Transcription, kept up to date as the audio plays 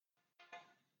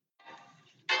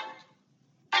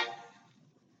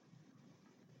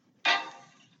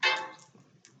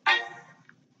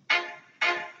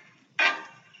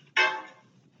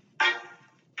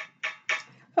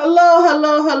Hello,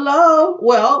 hello, hello.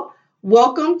 Well,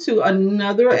 welcome to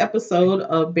another episode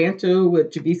of Banter with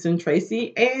Javisa and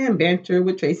Tracy and Banter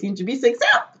with Tracy and Javisa,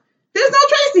 except there's no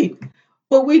Tracy.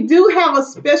 But we do have a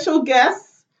special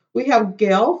guest. We have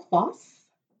Gail Foss.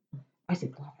 I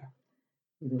said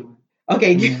Glover.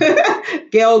 Okay,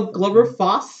 Gail Glover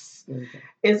Foss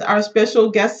is our special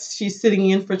guest. She's sitting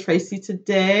in for Tracy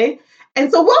today.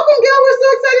 And so welcome, Gail. We're so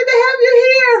excited to have you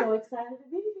here. So excited to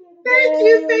be here.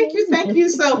 Thank you.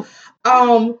 So,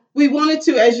 we wanted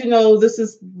to, as you know, this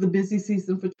is the busy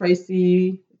season for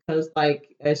Tracy because,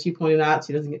 like, as she pointed out,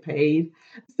 she doesn't get paid,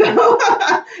 so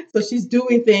so she's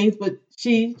doing things. But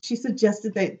she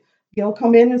suggested that Gail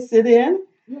come in and sit in.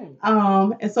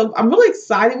 And so I'm really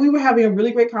excited. We were having a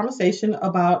really great conversation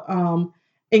about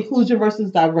inclusion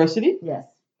versus diversity. Yes.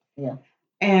 Yeah.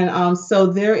 And so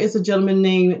there is a gentleman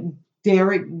named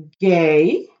Derek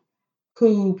Gay,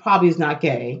 who probably is not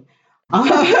gay.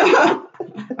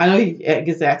 I know he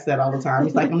gets asked that all the time.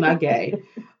 He's like, I'm not gay.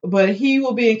 But he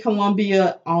will be in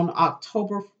Columbia on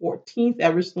October 14th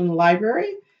at Richland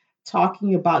Library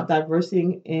talking about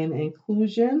diversity and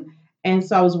inclusion. And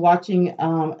so I was watching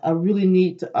a really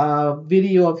neat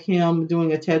video of him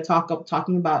doing a TED Talk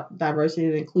talking about diversity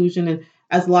and inclusion. And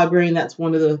as a librarian, that's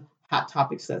one of the hot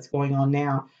topics that's going on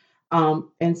now.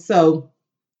 And so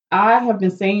I have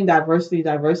been saying diversity,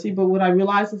 but what I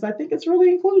realize is I think it's really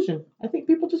inclusion. I think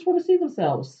people just want to see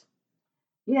themselves.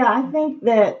 Yeah, I think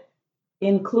that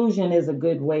inclusion is a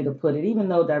good way to put it, even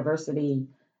though diversity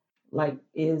like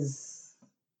is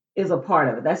a part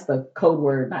of it. That's the code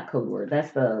word, not code word.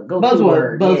 That's the go-to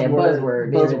word. Yeah,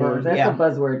 buzzword. Buzzword. That's the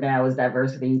buzzword now is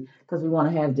diversity because we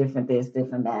want to have different this,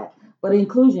 different that. But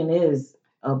inclusion is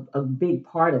a big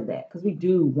part of that because we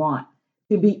do want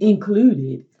to be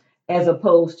included as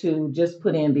opposed to just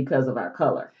put in because of our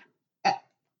color. I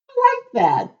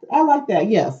like that.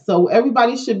 Yes. So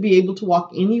everybody should be able to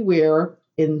walk anywhere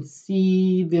and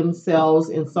see themselves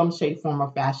in some shape, form,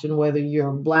 or fashion, whether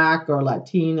you're Black or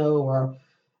Latino or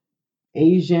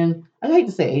Asian. I hate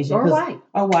to say Asian or white.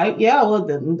 Or white. Yeah. Well,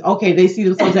 then, okay. They see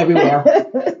themselves everywhere.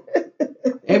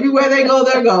 Everywhere they go,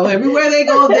 they go. Everywhere they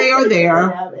go, they are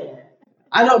there.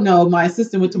 I don't know. My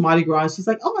assistant went to Mardi Gras. And she's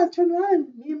like, "Oh, I turned around. And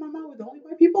me and my mom were the only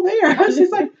white people there." She's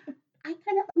like, "I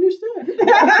kind of understood."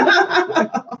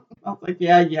 I was like,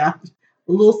 "Yeah, a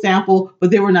little sample,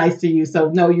 but they were nice to you, so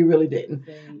no, you really didn't."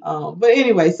 But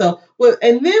anyway,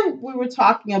 and then we were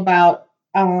talking about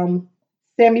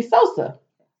Sammy Sosa,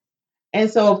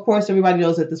 and so of course everybody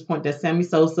knows at this point that Sammy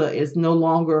Sosa is no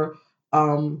longer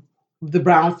the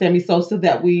brown Sammy Sosa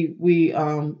that we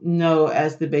know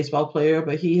as the baseball player,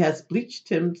 but he has bleached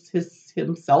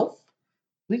himself.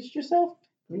 Bleached yourself?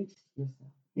 Bleached yourself.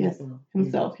 Yes,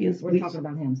 himself. He is. We're talking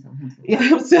about himself. Yeah,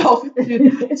 himself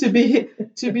to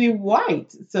be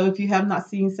white. So if you have not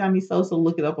seen Sammy Sosa,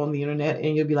 look it up on the internet,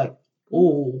 and you'll be like,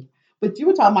 "Oh!" But you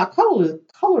were talking about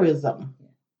colorism,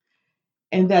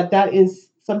 and that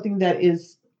is something that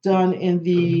is done in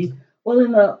the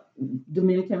in the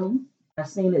Dominican. I've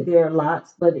seen it there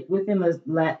lots, but within the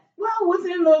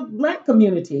Black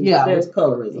community, there's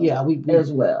colorism. Yeah, we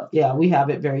as well. Yeah, we have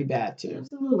it very bad too.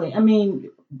 Absolutely. I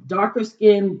mean, darker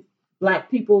skinned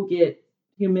Black people get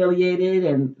humiliated,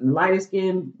 and lighter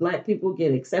skinned Black people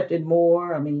get accepted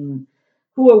more. I mean,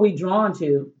 who are we drawn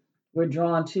to? We're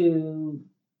drawn to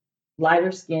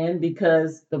lighter skin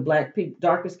because the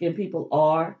darker skinned people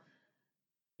are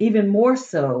even more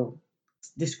so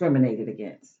discriminated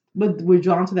against. But we're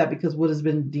drawn to that because what has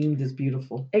been deemed as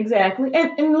beautiful. Exactly.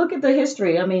 And look at the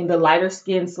history. I mean, the lighter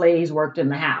skinned slaves worked in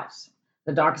the house.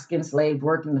 The darker skinned slaves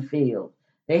worked in the field.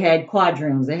 They had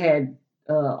quadroons. They had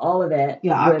all of that.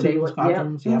 Yeah,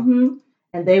 quadroons. Yeah. Mm-hmm.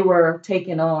 And they were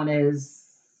taken on as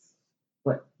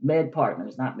bed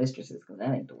partners, not mistresses, because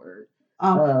that ain't the word.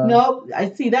 No,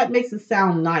 I see that makes it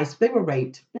sound nice. They were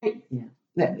raped.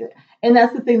 And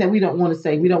that's the thing that we don't want to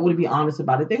say. We don't want to be honest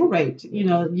about it. They were raped.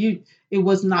 It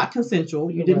was not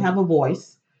consensual. You didn't have a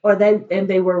voice.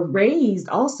 They were raised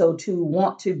also to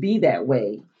want to be that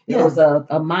way. There was a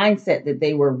mindset that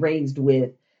they were raised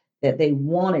with that they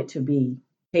wanted to be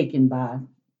taken by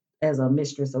as a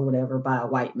mistress or whatever by a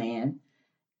white man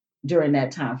during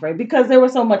that time frame because there were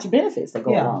so much benefits that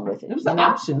go along with it. It was an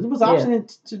option. It was an option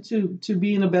to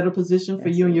be in a better position for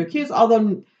you and your kids.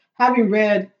 Although having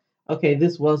read,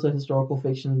 this was a historical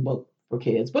fiction book for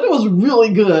kids, but it was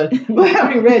really good. But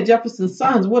having read Jefferson's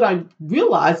Sons, what I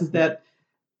realized is that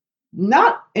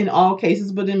not in all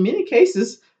cases, but in many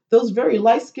cases, those very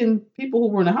light-skinned people who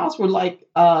were in the house were like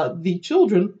the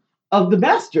children of the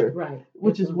master, right?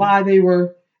 Which is why they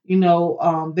were,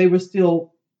 they were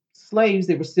still slaves,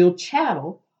 they were still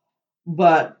chattel,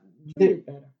 but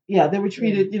Yeah, they were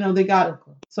treated, they got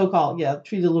so-called,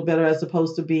 treated a little better as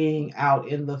opposed to being out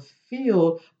in the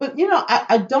field. But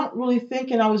I don't really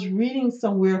think, and I was reading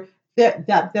somewhere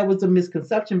that was a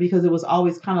misconception because it was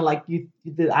always kind of like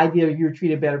the idea you're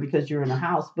treated better because you're in a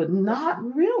house, but not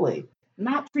really.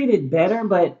 Not treated better,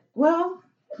 but well,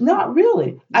 not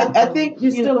really. I think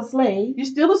you're still a slave. You're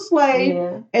still a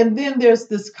slave, and then there's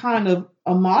this kind of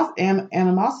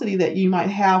animosity that you might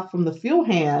have from the field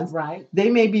hands. Right. They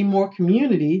may be more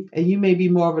community, and you may be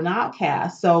more of an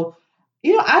outcast. So,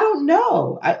 I don't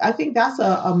know. I think that's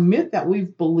a myth that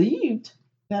we've believed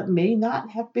that may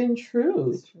not have been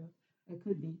true. That's true. It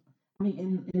could be. I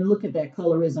mean, and look at that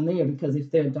colorism there, because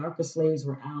if the darker slaves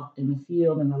were out in the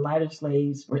field and the lighter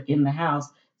slaves were in the house,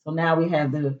 so now we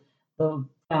have the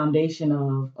foundation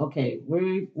of, okay,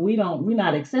 we're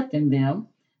not accepting them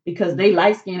because they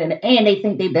light skinned and they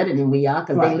think they better than we are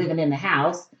because they living in the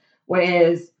house,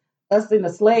 whereas us in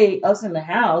the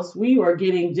house, we was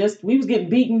getting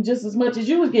beaten just as much as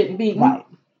you was getting beaten. Right.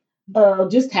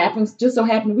 Just so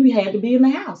happened we had to be in the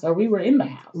house, or we were in the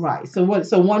house. Right. So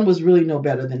one was really no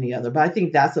better than the other. But I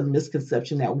think that's a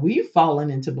misconception that we've fallen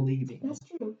into believing. That's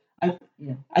true.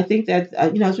 I think that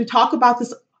as we talk about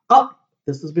this,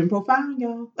 this has been profound,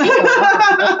 y'all.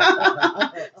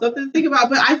 Something to think about.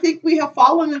 But I think we have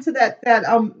fallen into that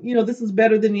this is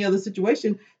better than the other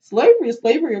situation. Slavery is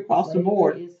slavery across the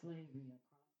board.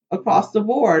 Across the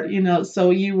board,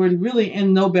 so you were really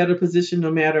in no better position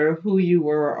no matter who you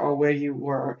were or where you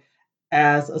were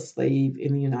as a slave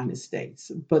in the United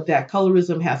States. But that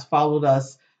colorism has followed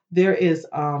us. There is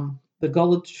the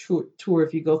Gullah tour,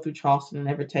 if you go through Charleston and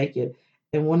ever take it.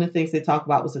 And one of the things they talk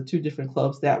about was the two different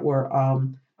clubs that were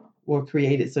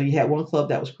created. So you had one club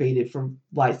that was created for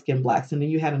light-skinned blacks, and then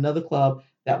you had another club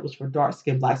that was for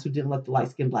dark-skinned blacks who didn't let the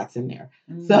light-skinned blacks in there.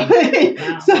 So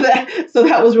wow. so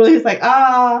that was really, it's like,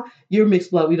 you're mixed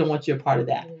blood. We don't want you a part of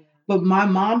that. Yeah. But my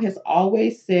mom has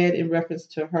always said in reference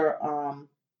to her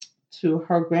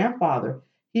grandfather,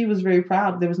 he was very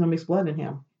proud there was no mixed blood in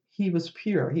him. He was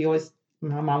pure.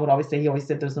 My mom would always say, he always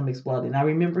said there's no mixed blood. And I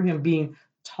remember him being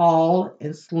tall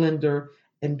and slender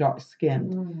and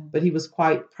dark-skinned, but he was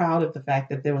quite proud of the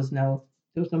fact that there was no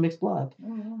mixed blood.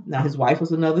 Now his wife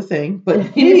was another thing, but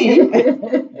he,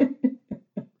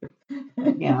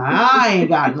 I ain't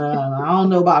got none. I don't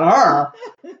know about her.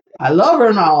 I love her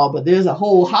and all, but there's a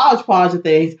whole hodgepodge of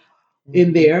things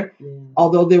in there.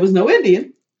 Although there was no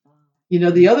Indian,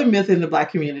 the other myth in the Black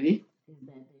community.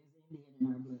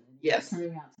 Yes.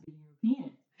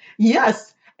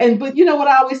 Yes. But what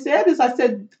I always said is, I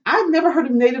said, I've never heard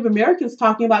of Native Americans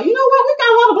talking about, we've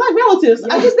got a lot of Black relatives.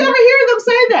 I just never hear them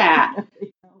say that.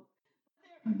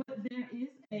 But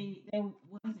there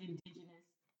was indigenous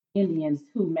Indians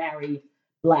who married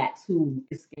Blacks who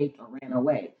escaped or ran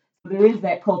away. So there is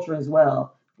that culture as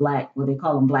well, they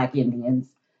call them Black Indians.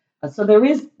 So there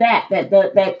is that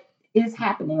is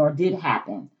happening or did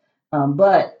happen.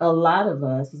 But a lot of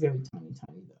us, very tiny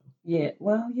though. Yeah,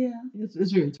 well, yeah.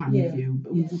 It's very tiny few.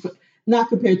 But not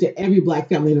compared to every Black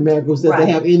family in America who says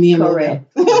they have Indian.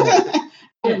 Correct.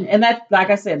 And that, like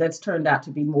I said, that's turned out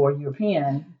to be more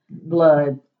European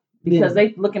blood because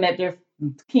they looking at their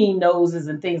keen noses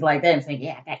and things like that and saying,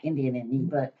 I got Indian in me.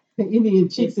 But the Indian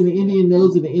cheeks and the Indian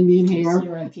nose and the Indian hair.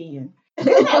 European.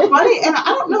 Isn't that funny? And I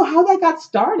don't know how that got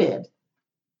started.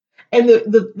 And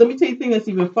let me tell you the thing that's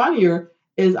even funnier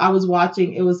is I was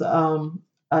watching, it was a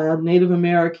Native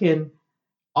American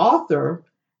author,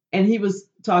 and he was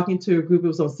talking to a group, it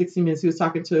was on 60 Minutes, he was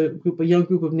talking to a young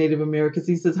group of Native Americans.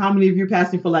 He says, how many of you are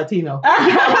passing for Latino?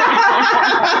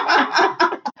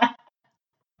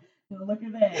 Look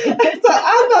at that. So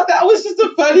I thought that was just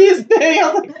the funniest thing.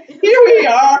 I was like, here we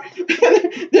are.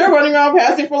 They're running around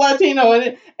passing for Latino,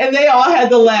 and they all had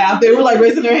to laugh. They were like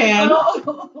raising their hand.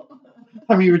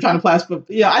 I mean, you were trying to pass, but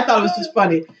I thought it was just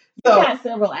funny. So, you got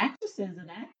several actresses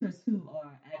and actors who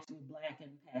are actually Black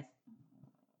and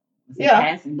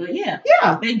passing, but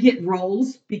they get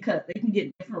roles because they can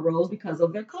get different roles because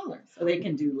of their color. So they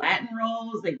can do Latin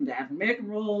roles, they can do African American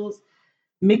roles,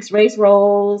 mixed race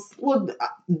roles. Well,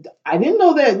 I didn't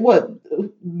know that. Was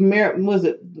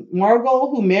it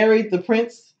Margot who married the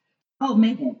prince? Oh,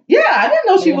 Meghan. Yeah, I didn't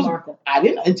know she was. Markle. I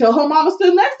didn't until her mama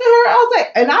stood next to her. I was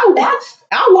like, and I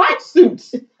watched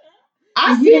Suits.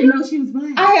 You didn't know she was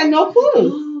Black. I had no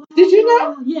clue. Did you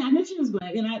know? Yeah, I knew she was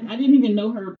Black, and I didn't even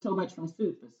know her so much from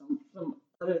Suits, but some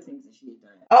other things that she had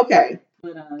done. Okay.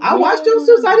 But, I watched those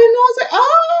Suits. I didn't know. I was like,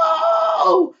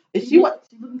 oh, is she what?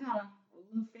 She looking kind of a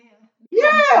little fair.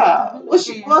 Yeah.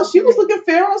 Well, she was looking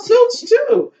fair on Suits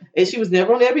too, and she was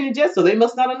never on Ebony and Jet, so they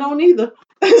must not have known either.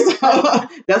 So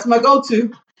that's my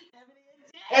go-to.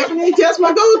 Ebony and Jet's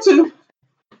my go-to.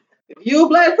 If you a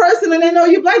black person and they know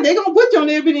you black, they gonna put you on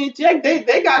the evidence check.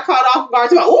 They got caught off guard.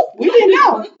 So, oh, we didn't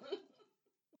know.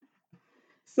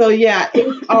 So yeah,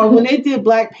 when they did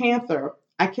Black Panther,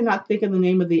 I cannot think of the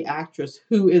name of the actress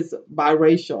who is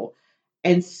biracial,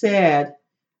 and said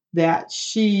that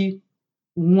she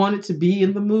wanted to be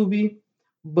in the movie,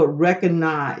 but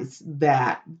recognized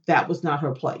that that was not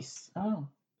her place. Oh.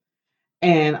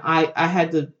 And I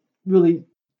had to really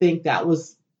think that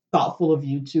was thoughtful of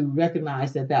you to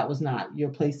recognize that that was not your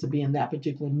place to be in that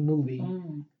particular movie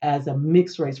as a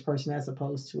mixed race person as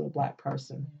opposed to a black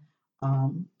person.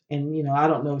 And I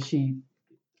don't know if she,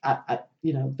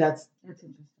 that's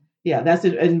interesting. Yeah, that's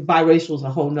it. And biracial is a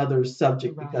whole nother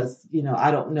subject, right? Because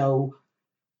I don't know.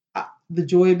 The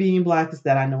joy of being black is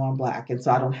that I know I'm black, and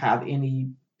so I don't have any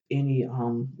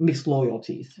mixed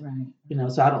loyalties.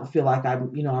 Right. So I don't feel like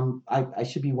I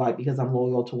should be white because I'm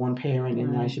loyal to one parent,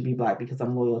 and I should be black because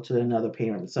I'm loyal to another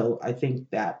parent. So I think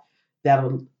that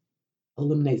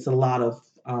eliminates a lot of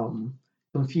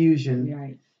confusion.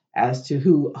 Right. As to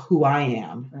who I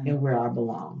am and where I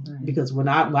belong. Right. Because when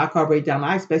my car breaks down,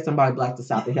 I expect somebody black to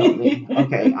stop to help me.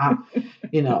 Okay,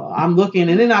 I'm looking,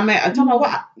 and then I told my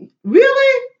wife,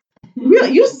 really,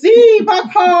 you see my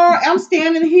car? I'm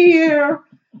standing here.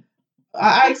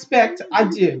 I expect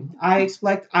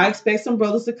some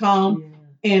brothers to come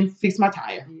and fix my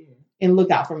tire and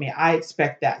look out for me. I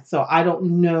expect that. So I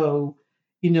don't know,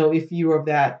 if you're of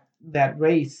that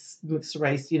race, mixed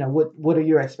race, what are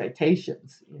your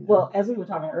expectations? Well, as we were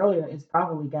talking earlier, it's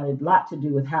probably got a lot to do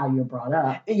with how you're brought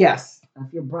up. Yes.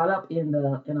 If you're brought up in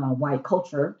a white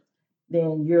culture,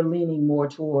 then you're leaning more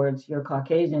towards your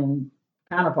Caucasian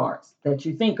counterparts that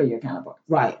you think are your counterparts.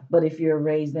 Right. But if you're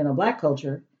raised in a black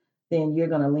culture, then you're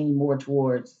going to lean more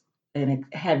towards and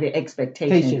have your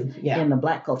expectations in the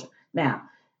black culture. Now,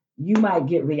 you might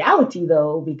get reality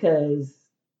though, because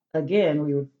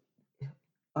again,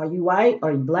 are you white?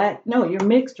 Are you black? No, you're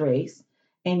mixed race,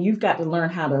 and you've got to learn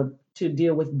how to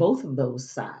deal with both of those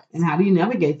sides. And how do you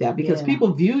navigate that? Because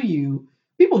people view you.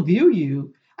 I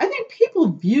think people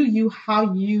view you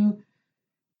how you.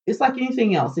 It's like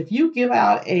anything else. If you give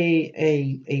out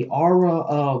a aura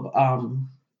of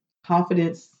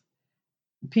confidence,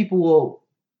 people will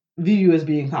view you as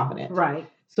being confident. Right.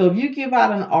 So if you give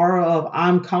out an aura of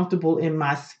I'm comfortable in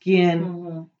my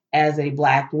skin as a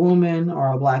black woman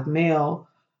or a black male,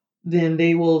 then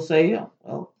they will say,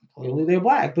 well, clearly they're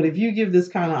black. But if you give this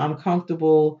kind of I'm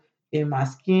comfortable in my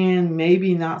skin,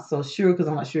 maybe not so sure, because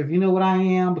I'm not sure if you know what I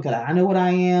am, because I know what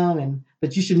I am,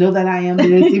 but you should know that I am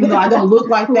this, even though I don't look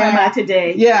like Who that. Am I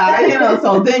today? Yeah,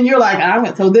 so then you're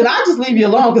like, so then I just leave you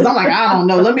alone, because I'm like, I don't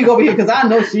know. Let me go over here, because I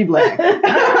know she black.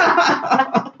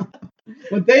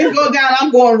 When things go down,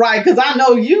 I'm going right, because I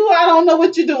know you. I don't know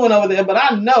what you're doing over there, but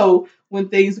I know when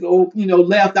things go,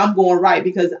 left, I'm going right,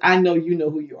 because I know you know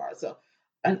who you are. So,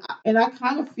 and I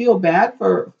kind of feel bad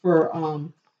for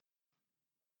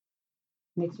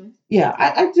mixed race. Yeah,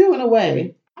 I do in a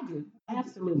way. I do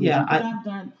absolutely. Yeah,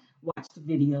 I've watched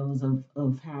videos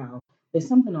of how there's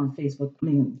something on Facebook.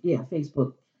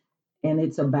 Facebook, and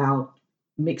it's about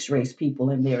mixed race people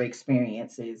and their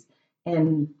experiences.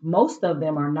 And most of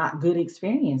them are not good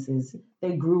experiences.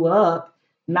 They grew up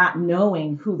not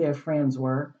knowing who their friends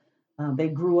were. They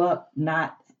grew up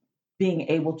not being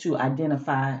able to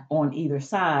identify on either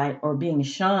side or being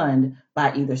shunned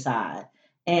by either side.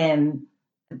 And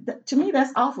to me,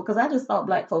 that's awful, because I just thought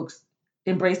black folks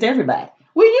embraced everybody.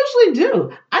 We usually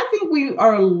do. I think we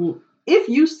are. If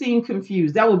you seem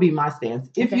confused, that would be my stance.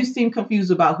 If you seem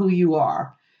confused about who you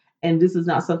are, and this is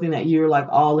not something that you're like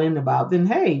all in about, then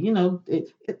hey,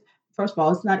 first of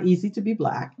all, it's not easy to be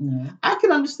black. No. I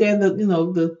can understand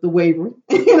the wavering.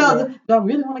 Do I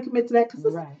really want to commit to that? Because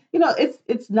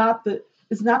it's not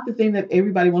the thing that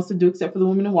everybody wants to do, except for the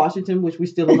women in Washington, which we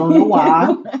still don't know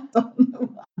why.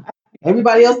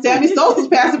 Everybody else, Tammy Stokes is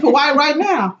passing for white right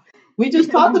now. We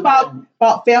just talked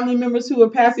about family members who are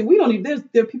passing. We don't even.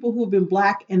 There are people who have been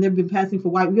black and they've been passing for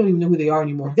white. We don't even know who they are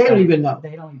anymore. They don't even know.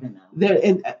 They don't even know. They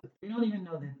don't even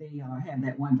know that they have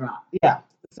that one drop. Yeah.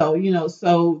 So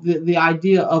so the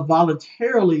idea of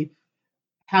voluntarily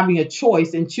having a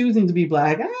choice and choosing to be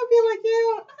black, I feel like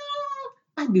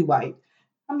I'd be white.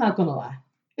 I'm not gonna lie.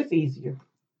 It's easier.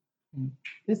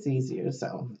 It's easier.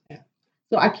 So yeah.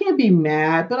 So I can't be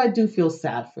mad, but I do feel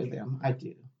sad for them. I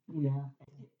do. Yeah.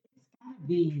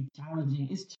 Be challenging.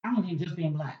 It's challenging just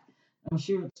being black. I'm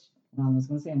sure I was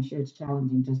going to say I'm sure it's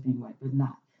challenging just being white, but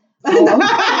not.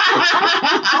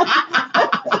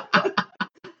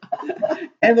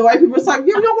 And the white people are like,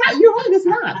 you're right, it's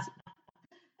not.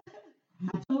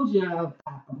 I told you I was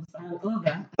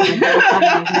other.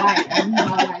 I'm white. I'm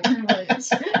white privilege.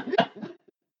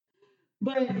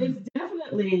 it's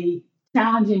definitely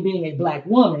challenging being a black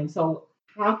woman. So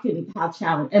how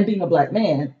challenge and being a black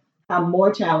man, how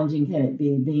more challenging can it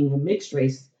be being a mixed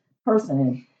race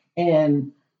person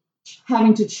and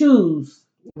having to choose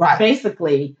Right.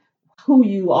 basically who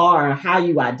you are, how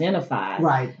you identify.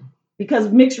 Right. Because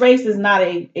mixed race is not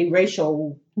a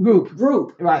racial group.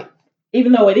 Right.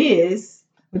 Even though it is,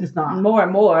 but it's not. More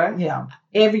and more. Yeah.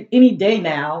 Any day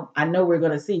now, I know we're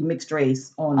going to see mixed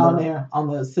race on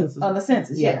the census. On the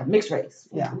census, yeah, mixed race.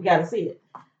 Yeah, we got to see it.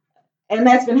 And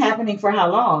that's been happening for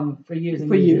how long? For years and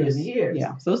years and years.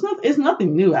 Yeah. So it's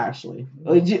nothing new actually.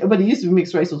 But it used to be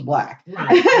mixed race was black.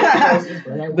 Right. Mixed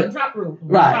race was drop room.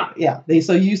 Right. Drop. Yeah.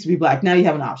 So you used to be black. Now you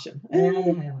have an option.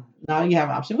 Now you have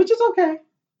an option, which is okay.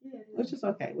 Yeah. Which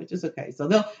is okay. So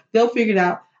they'll figure it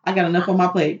out. I got enough on my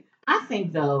plate. I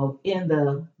think though, in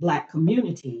the black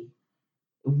community,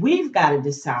 we've got to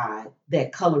decide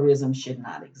that colorism should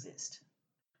not exist.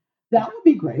 That would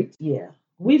be great. Yeah.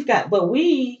 But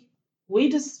we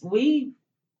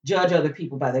judge other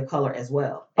people by their color as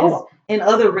well. In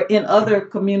other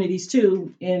communities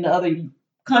too, in other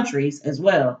countries as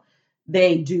well,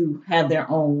 they do have their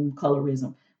own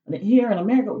colorism. But here in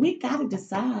America, we got to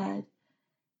decide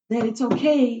that it's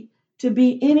okay to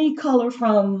be any color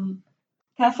from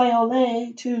cafe au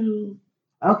lait to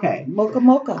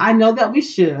mocha. I know that we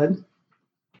should,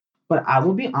 but I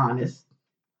will be honest.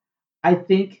 I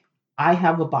think I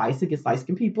have a bias against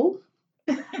light-skinned people.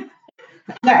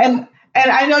 and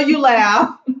I know you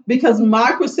laugh because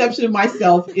my perception of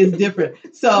myself is different.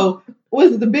 So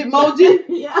was it the Bitmoji?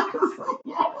 Yeah.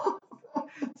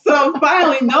 So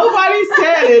finally, nobody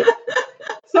said it.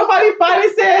 Somebody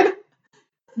finally said,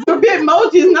 the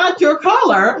Bitmoji is not your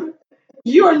color.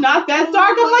 You are not that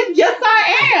dark. I'm like, yes,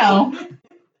 I am.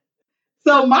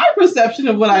 So my perception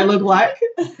of what I look like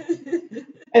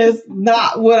is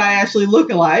not what I actually look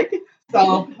like.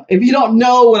 So if you don't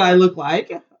know what I look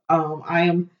like, I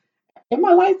am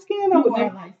I light skinned? I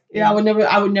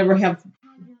would never have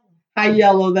high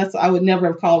yellow. I would never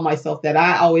have called myself that.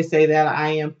 I always say that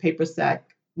I am paper sack,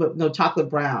 but no, chocolate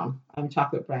brown. I'm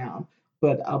chocolate brown,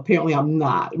 but apparently I'm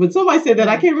not. When somebody said that,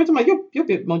 I can't remember. Like, your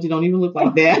Bitmoji don't even look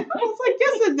like that. I was like,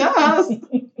 yes, it does.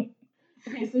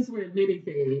 Okay, since we're admitting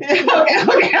things, okay.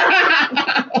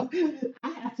 I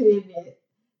have to admit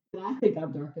that I think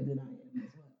I'm darker than I am as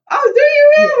well. Oh, do you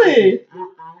really?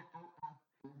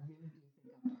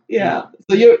 Yeah, yeah.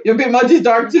 So your Bitmoji is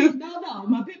dark too? No,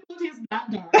 my Bitmoji is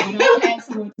not dark. But I asked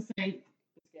someone to say,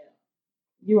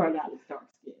 you are not as dark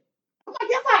skinned. I'm like,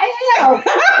 yes, I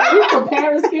am. You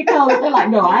compare skin color. They're like,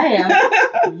 no, I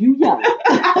am. You young.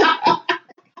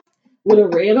 With a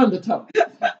red undertone.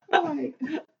 I'm like,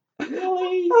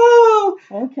 really? Oh.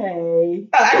 Okay.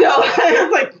 I know.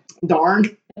 It's like, darn.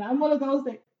 And I'm one of those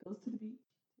that goes to the beach.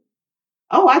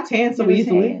 Oh, I tan so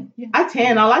easily. Yeah. I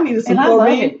tan. All I need is some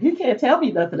chlorine. You can't tell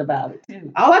me nothing about it,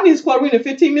 too. All I need is chlorine in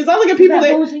 15 minutes. I look at people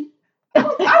that bougie? I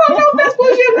don't know if that's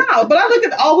bougie or not, but I look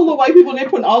at all the little white people and they're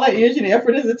putting all that energy and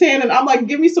effort into tan, and I'm like,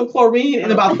 give me some chlorine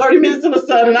in about 30 minutes in the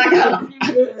sun, and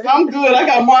I'm good. I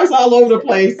got marks all over the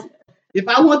place. If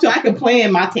I want to, I can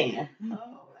plan my tan.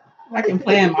 I can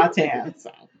plan my tan.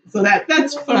 So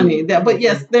that's funny. But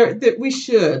yes, we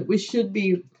should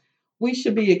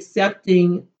be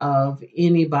accepting of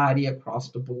anybody across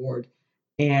the board,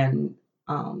 and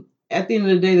at the end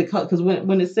of the day, because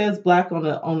when it says black on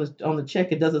the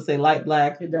check, it doesn't say light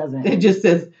black. It doesn't. It just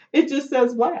says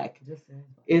black.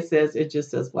 It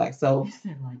just says black. So you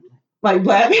said light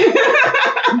black,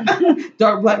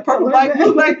 dark black, purple black,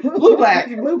 blue black, blue black,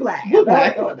 blue black. Blue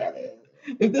black.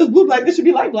 If there's blue black, there should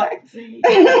be light black. See?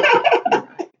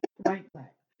 Light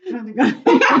black.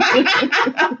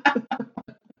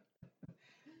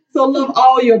 So love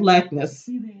all your blackness.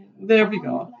 There we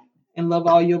go. And love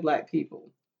all your black people.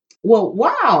 Well,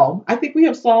 wow. I think we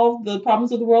have solved the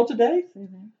problems of the world today.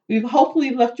 We've hopefully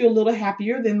left you a little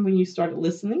happier than when you started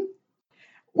listening.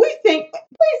 We think,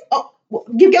 please,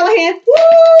 give Gail a hand.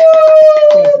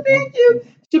 Woo! Thank you.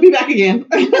 She'll be back again.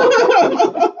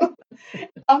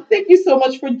 Thank you so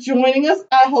much for joining us.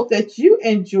 I hope that you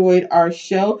enjoyed our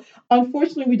show.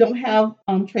 Unfortunately, we don't have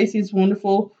Tracy's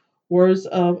wonderful words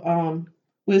of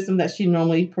wisdom that she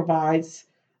normally provides.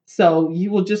 So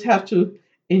you will just have to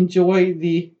enjoy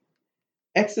the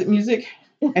exit music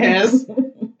as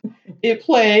it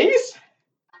plays.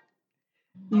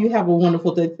 You have a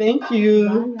wonderful day. Thank you.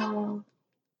 Bye, y'all.